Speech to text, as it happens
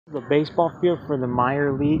The baseball field for the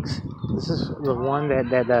minor leagues. This is the one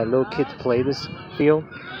that little kids play this field.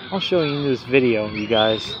 I'll show you in this video, you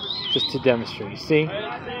guys, just to demonstrate. See,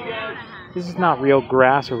 this is not real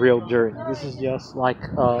grass or real dirt. This is just like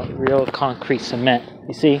real concrete cement.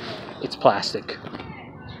 You see, it's plastic.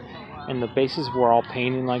 And the bases were all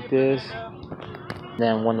painted like this.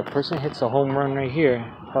 Then when the person hits a home run right here,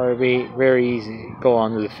 probably very easy, go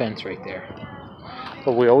onto the fence right there.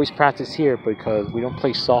 But we always practice here because we don't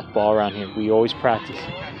play softball around here. We always practice.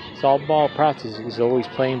 Softball practice is always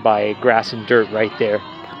playing by grass and dirt right there.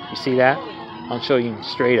 You see that? I'll show you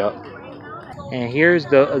straight up. And here's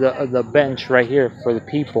the bench right here for the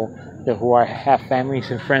people who have families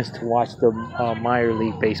and friends to watch the minor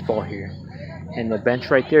league baseball here. And the bench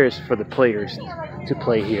right there is for the players to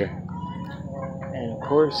play here. And of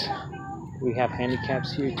course, we have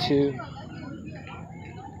handicaps here too.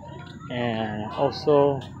 And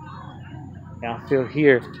also outfield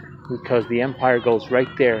here, because the umpire goes right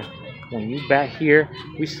there. When you bat here,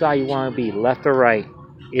 which side you want to be, left or right,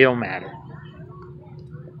 it don't matter.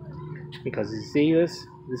 Because you see this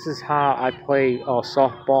is how I play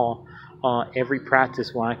softball every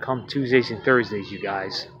practice when I come Tuesdays and Thursdays, you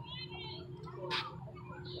guys.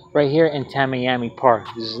 Right here in Tamiami Park,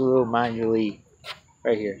 this is a little minor league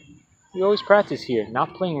right here. We always practice here,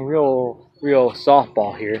 not playing real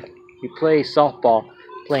softball here. You play softball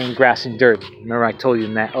playing grass and dirt. Remember I told you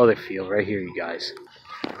in that other field right here, you guys.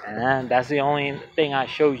 And that's the only thing I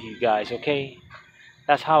showed you guys, okay?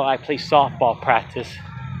 That's how I play softball practice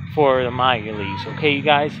for the minor leagues, okay, you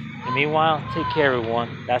guys? And meanwhile, take care,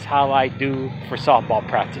 everyone. That's how I do for softball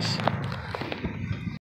practice.